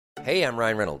Hey, I'm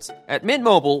Ryan Reynolds. At Mint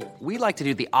Mobile, we like to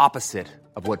do the opposite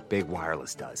of what Big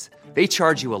Wireless does. They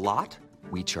charge you a lot,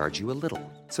 we charge you a little.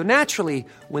 So naturally,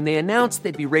 when they announced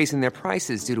they'd be raising their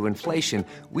prices due to inflation,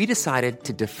 we decided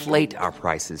to deflate our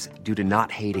prices due to not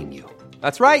hating you.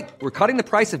 That's right. We're cutting the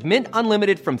price of Mint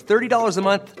Unlimited from $30 a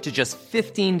month to just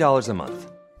 $15 a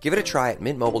month. Give it a try at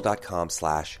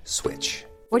mintmobile.com/switch.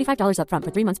 $45 up front for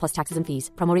 3 months plus taxes and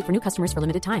fees. Promo rate for new customers for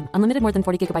limited time. Unlimited more than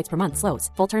 40 gigabytes per month. Slows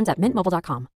full terms at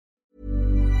mintmobile.com.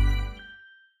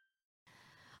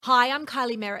 Hi, I'm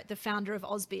Kylie Merritt, the founder of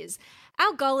AusBiz.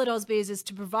 Our goal at AusBiz is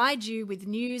to provide you with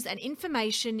news and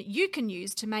information you can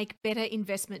use to make better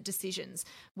investment decisions,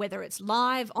 whether it's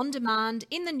live, on demand,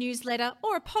 in the newsletter,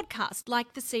 or a podcast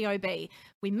like the COB.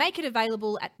 We make it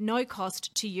available at no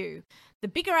cost to you. The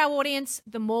bigger our audience,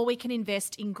 the more we can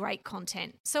invest in great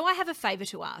content. So I have a favour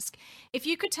to ask. If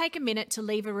you could take a minute to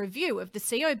leave a review of the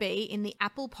COB in the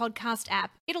Apple Podcast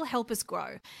app, it'll help us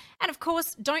grow. And of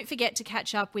course, don't forget to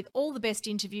catch up with all the best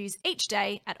interviews each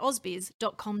day at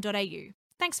ausbiz.com.au.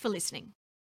 Thanks for listening.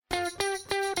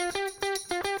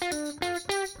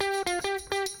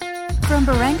 From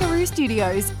Barangaroo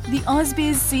Studios, the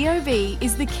AusBiz COB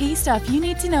is the key stuff you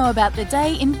need to know about the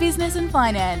day in business and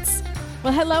finance.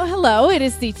 Well, hello. It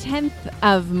is the 10th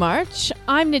of March.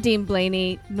 I'm Nadine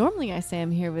Blaney. Normally I say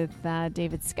I'm here with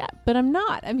David Scott, but I'm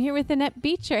not. I'm here with Annette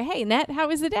Beecher. Hey, Annette, how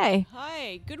was the day?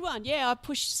 Hi, good one. Yeah, I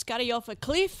pushed Scuddy off a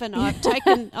cliff and I've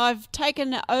taken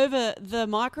over the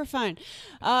microphone.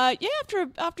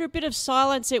 After a bit of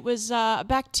silence, it was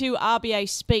back to RBA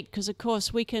speak because, of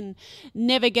course, we can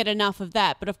never get enough of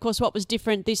that. But, of course, what was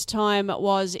different this time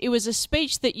was it was a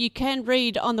speech that you can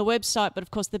read on the website, but, of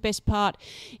course, the best part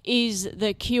is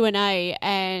the Q&A,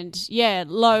 and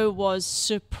Lowe was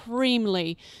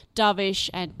supremely dovish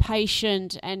and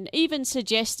patient, and even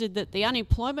suggested that the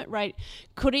unemployment rate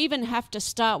could even have to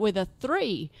start with a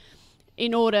 3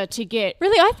 in order to get...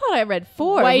 Really? I thought I read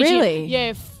 4. Really?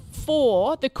 Yeah,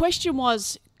 4. The question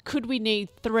was, could we need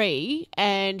 3?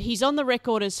 And he's on the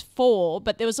record as 4,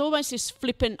 but there was almost this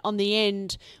flippant on the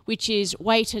end, which is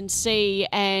wait and see,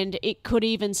 and it could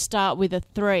even start with a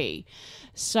 3.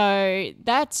 So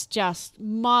that's just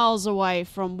miles away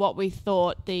from what we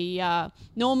thought. The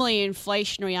normally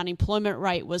inflationary unemployment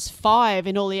rate was 5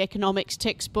 in all the economics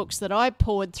textbooks that I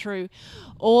poured through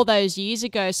all those years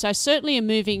ago. So certainly a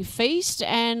moving feast,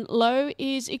 and Lowe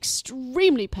is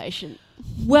extremely patient.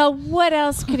 Well, what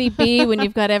else could he be when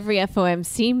you've got every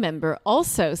FOMC member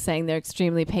also saying they're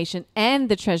extremely patient, and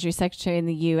the Treasury Secretary in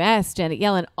the U.S., Janet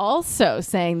Yellen, also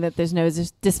saying that there's no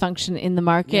dysfunction in the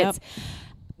markets. Yep.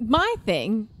 My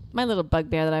little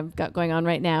bugbear that I've got going on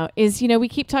right now is, we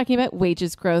keep talking about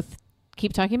wages growth,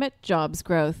 keep talking about jobs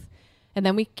growth, and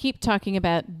then we keep talking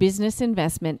about business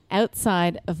investment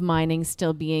outside of mining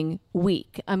still being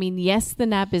weak. I mean, yes, the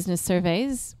NAB business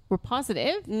surveys were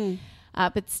positive,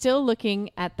 but still looking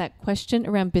at that question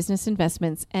around business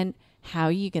investments and how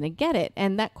are you going to get it?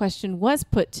 And that question was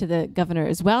put to the governor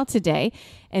as well today,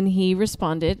 and he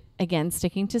responded, again,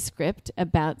 sticking to script,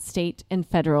 about state and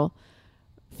federal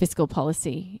fiscal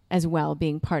policy as well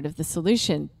being part of the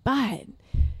solution. But,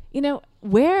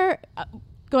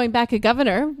 going back a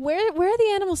governor, where are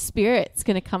the animal spirits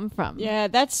going to come from? Yeah,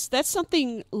 that's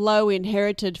something Lowe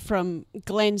inherited from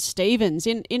Glenn Stevens.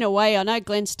 In a way, I know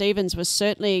Glenn Stevens was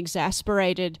certainly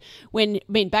exasperated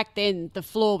back then the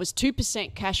floor was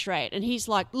 2% cash rate. And he's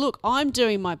like, look, I'm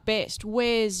doing my best.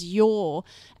 Where's your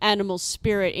animal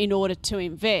spirit in order to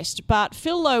invest? But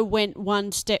Phil Lowe went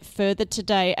one step further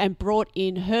today and brought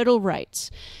in hurdle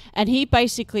rates. And he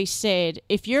basically said,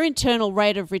 if your internal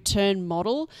rate of return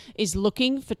model is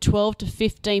looking for 12 to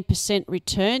 15%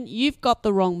 return, you've got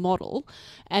the wrong model.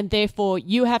 And therefore,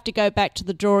 you have to go back to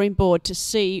the drawing board to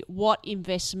see what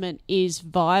investment is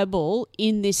viable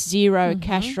in this zero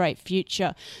cash rate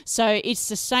future. So it's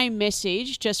the same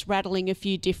message, just rattling a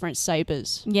few different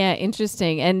sabers. Yeah,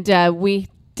 interesting. And we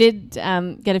did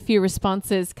get a few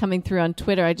responses coming through on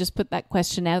Twitter. I just put that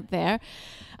question out there.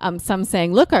 Some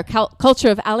saying, look, our culture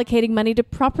of allocating money to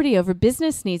property over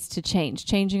business needs to change.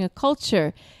 Changing a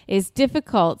culture is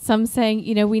difficult. Some saying,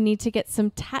 we need to get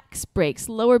some tax breaks,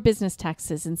 lower business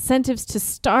taxes, incentives to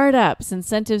startups,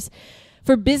 incentives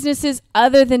for businesses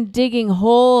other than digging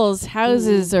holes,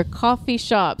 houses or coffee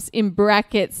shops, in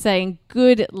brackets saying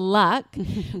good luck.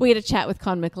 We had a chat with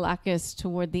Con Mikalakis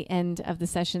toward the end of the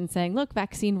session saying, look,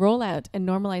 vaccine rollout and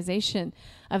normalization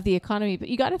of the economy. But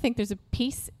you got to think there's a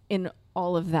piece in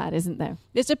all of that, isn't there?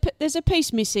 There's a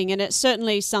piece missing, and it's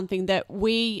certainly something that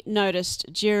we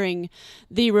noticed during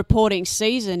the reporting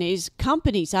season is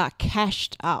companies are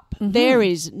cashed up. Mm-hmm. There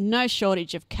is no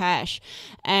shortage of cash.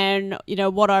 And,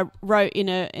 what I wrote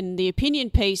in the opinion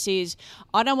piece is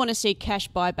I don't want to see cash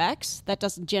buybacks. That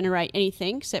doesn't generate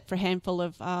anything except for a handful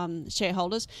of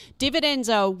shareholders. Dividends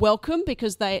are welcome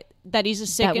because that is a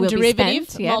second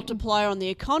derivative multiplier on the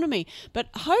economy. But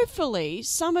hopefully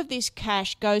some of this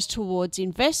cash goes towards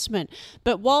investment.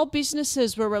 But while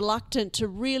businesses were reluctant to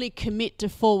really commit to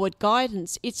forward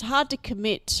guidance, it's hard to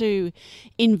commit to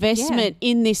investment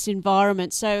in this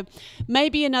environment. So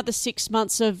maybe another 6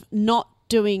 months of not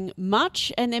doing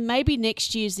much, and then maybe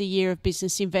next year's the year of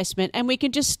business investment, and we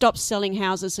can just stop selling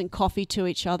houses and coffee to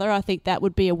each other. I think that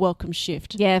would be a welcome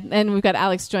shift. Yeah, and we've got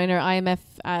Alex Joyner,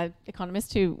 IMF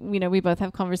economist, who we both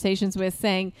have conversations with,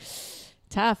 saying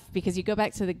tough, because you go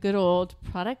back to the good old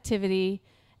productivity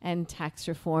and tax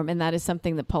reform, and that is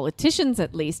something that politicians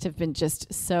at least have been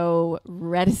just so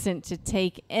reticent to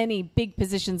take any big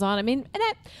positions on. I mean,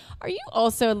 Annette, are you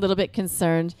also a little bit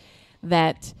concerned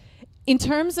that in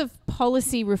terms of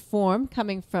policy reform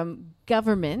coming from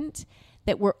government,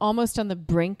 that we're almost on the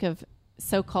brink of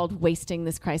so-called wasting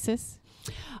this crisis?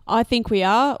 I think we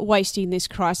are wasting this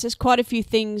crisis. Quite a few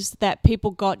things that people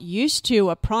got used to.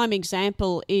 A prime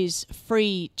example is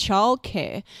free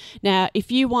childcare. Now,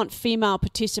 if you want female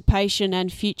participation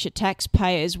and future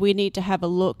taxpayers, we need to have a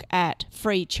look at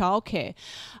free childcare.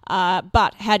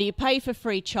 But how do you pay for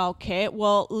free childcare?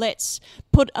 Well, let's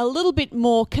put a little bit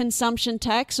more consumption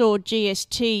tax or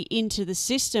GST into the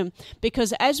system,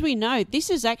 because as we know, this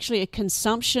is actually a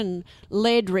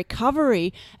consumption-led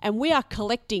recovery, and we are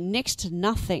collecting next to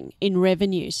nothing in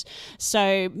revenues.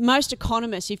 So most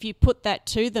economists, if you put that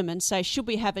to them and say, should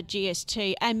we have a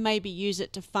GST and maybe use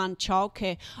it to fund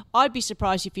childcare, I'd be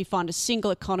surprised if you find a single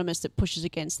economist that pushes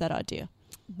against that idea.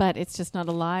 But it's just not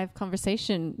a live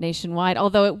conversation nationwide.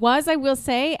 Although it was, I will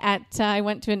say, I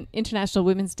went to an International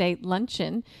Women's Day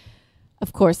luncheon.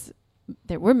 Of course,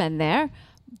 there were men there,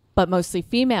 but mostly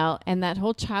female. And that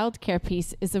whole childcare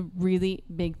piece is a really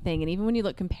big thing. And even when you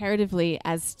look comparatively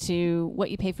as to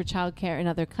what you pay for childcare in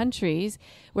other countries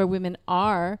where women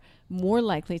are more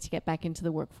likely to get back into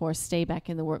the workforce, stay back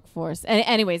in the workforce. And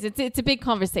anyways, it's a big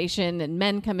conversation, and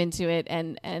men come into it,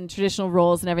 and traditional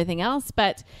roles and everything else.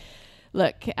 But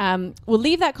look, we'll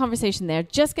leave that conversation there.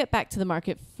 Just get back to the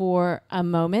market for a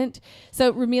moment.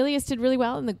 So Ramelius did really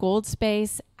well in the gold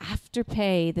space.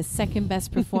 Afterpay, the second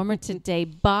best performer today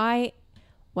by,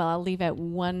 well, I'll leave out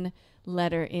one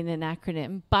letter in an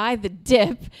acronym. By the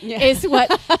dip is what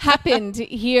happened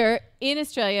here in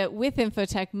Australia with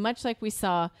Infotech, much like we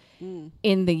saw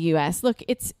in the US. Look,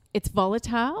 it's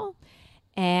volatile.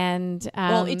 And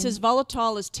well, it's as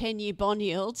volatile as 10-year bond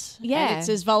yields. Yeah, and it's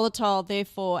as volatile,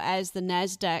 therefore, as the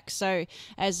Nasdaq. So,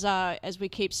 as we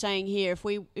keep saying here,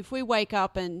 if we wake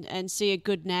up and see a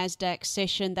good Nasdaq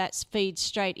session, that feeds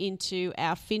straight into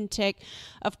our fintech.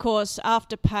 Of course,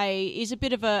 Afterpay is a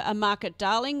bit of a market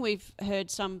darling. We've heard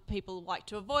some people like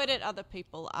to avoid it, other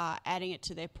people are adding it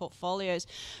to their portfolios.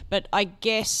 But I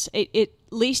guess at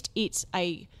least it's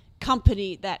a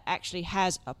company that actually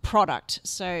has a product.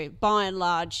 So by and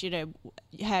large,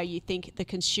 how you think the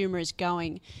consumer is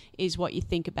going is what you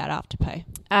think about Afterpay.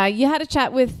 You had a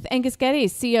chat with Angus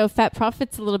Geddes, CEO of Fat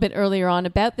Profits, a little bit earlier on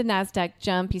about the Nasdaq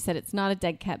jump. He said it's not a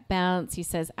dead cat bounce. He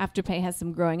says Afterpay has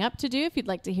some growing up to do. If you'd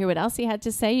like to hear what else he had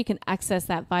to say, you can access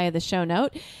that via the show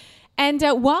note. And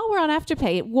while we're on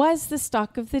Afterpay, it was the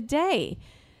stock of the day.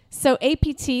 So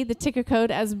APT, the ticker code,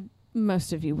 as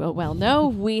most of you will well know,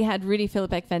 we had Rudy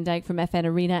Philipek van Dijk from FN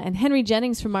Arena and Henry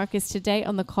Jennings from Marcus today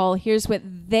on the call. Here's what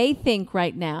they think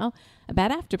right now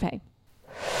about Afterpay.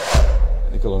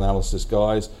 Technical analysis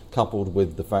guys, coupled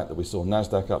with the fact that we saw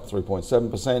Nasdaq up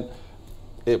 3.7%,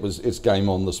 it's game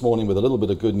on this morning with a little bit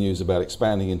of good news about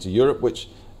expanding into Europe, which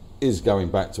is going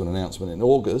back to an announcement in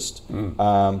August.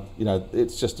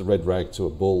 It's just a red rag to a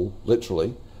bull,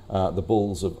 literally. The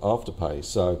bulls of Afterpay.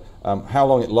 So how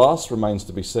long it lasts remains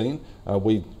to be seen.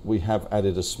 We have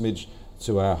added a smidge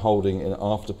to our holding in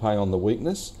Afterpay on the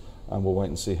weakness, and we'll wait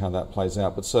and see how that plays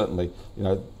out. But certainly,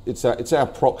 it's our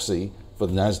proxy for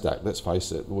the Nasdaq. Let's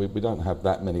face it, we don't have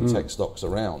that many tech stocks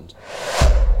around.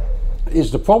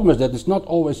 The problem is that it's not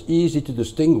always easy to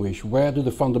distinguish where do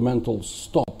the fundamentals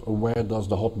stop and where does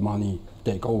the hot money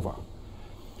take over.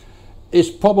 It's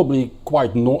probably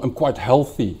quite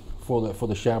healthy for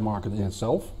the share market in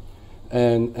itself,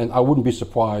 and I wouldn't be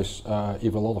surprised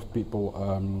if a lot of people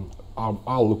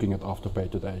are looking at Afterpay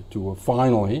today to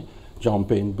finally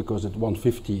jump in, because at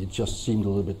 150 it just seemed a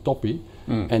little bit toppy,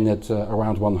 and at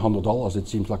around $100 it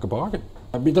seems like a bargain.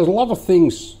 I mean, there's a lot of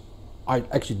things I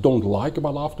actually don't like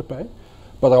about Afterpay,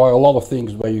 but there are a lot of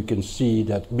things where you can see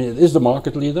that, I mean, it is the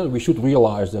market leader. We should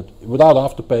realize that without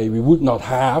Afterpay, we would not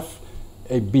have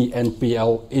a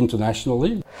BNPL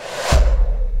internationally.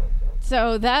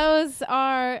 So those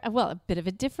are, well, a bit of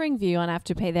a differing view on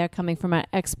Afterpay there coming from our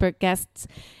expert guests.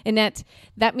 Annette,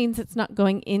 that means it's not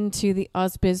going into the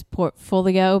AusBiz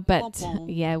portfolio, but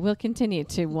yeah, we'll continue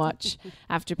to watch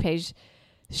Afterpay's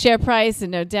share price,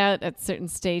 and no doubt at certain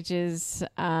stages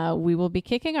we will be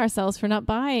kicking ourselves for not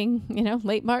buying,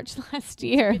 late March last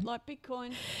year. A bit like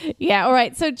Bitcoin. Yeah, all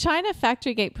right. So China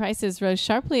factory gate prices rose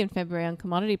sharply in February on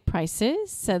commodity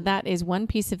prices. So that is one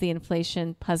piece of the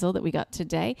inflation puzzle that we got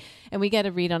today. And we get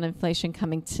a read on inflation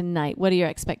coming tonight. What are your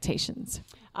expectations?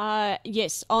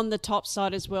 Yes, on the top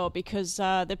side as well, because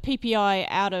the PPI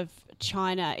out of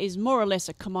China is more or less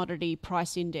a commodity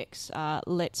price index,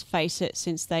 let's face it,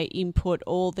 since they input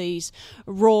all these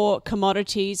raw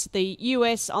commodities. The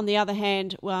US, on the other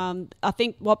hand, I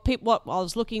think what I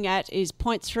was looking at is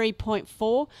 0.3,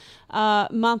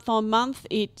 0.4 month on month.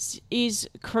 It is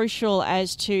crucial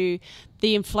as to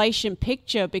the inflation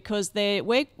picture, because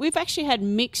we've actually had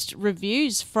mixed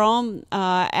reviews from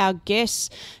our guests.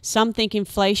 Some think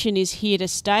inflation is here to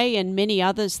stay, and many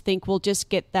others think we'll just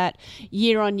get that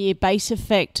year-on-year base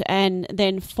effect and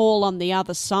then fall on the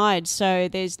other side. So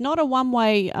there's not a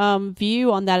one-way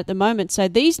view on that at the moment. So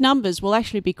these numbers will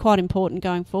actually be quite important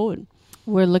going forward.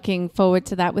 We're looking forward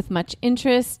to that with much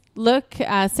interest. Look,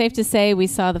 safe to say we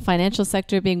saw the financial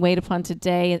sector being weighed upon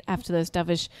today after those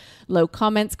dovish low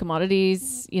comments,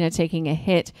 commodities, taking a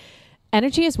hit.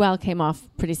 Energy as well came off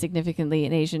pretty significantly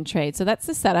in Asian trade. So that's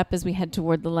the setup as we head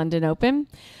toward the London Open.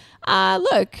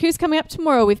 Look, who's coming up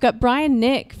tomorrow? We've got Brian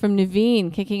Nick from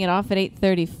Nuveen kicking it off at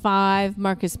 8:35.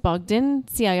 Marcus Bogdan,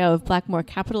 CIO of Blackmore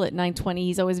Capital, at 9:20.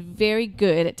 He's always very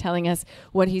good at telling us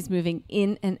what he's moving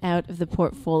in and out of the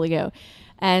portfolio.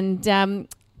 And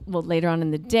later on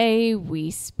in the day, we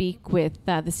speak with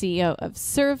the CEO of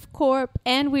Servcorp,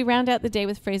 and we round out the day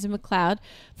with Fraser McLeod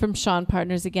from Shaw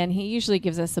Partners. Again, he usually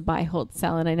gives us a buy, hold,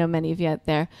 sell, and I know many of you out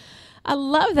there I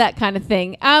love that kind of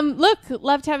thing. Look,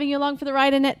 loved having you along for the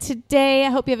ride, Annette, today. I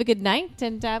hope you have a good night,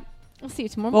 and I'll see you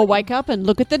tomorrow morning. We'll wake up and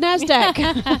look at the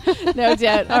NASDAQ. No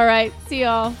doubt. All right. See you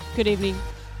all. Good evening.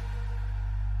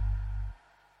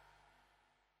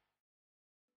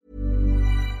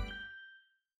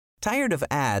 Tired of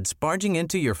ads barging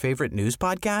into your favorite news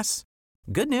podcasts?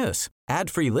 Good news.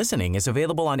 Ad-free listening is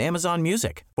available on Amazon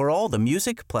Music for all the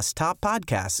music plus top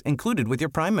podcasts included with your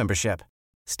Prime membership.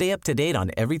 Stay up to date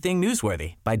on everything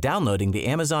newsworthy by downloading the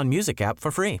Amazon Music app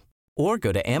for free, or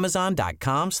go to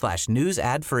amazon.com/news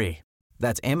ad free.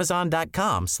 That's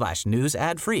amazon.com/news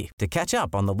ad free to catch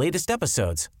up on the latest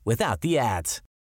episodes without the ads.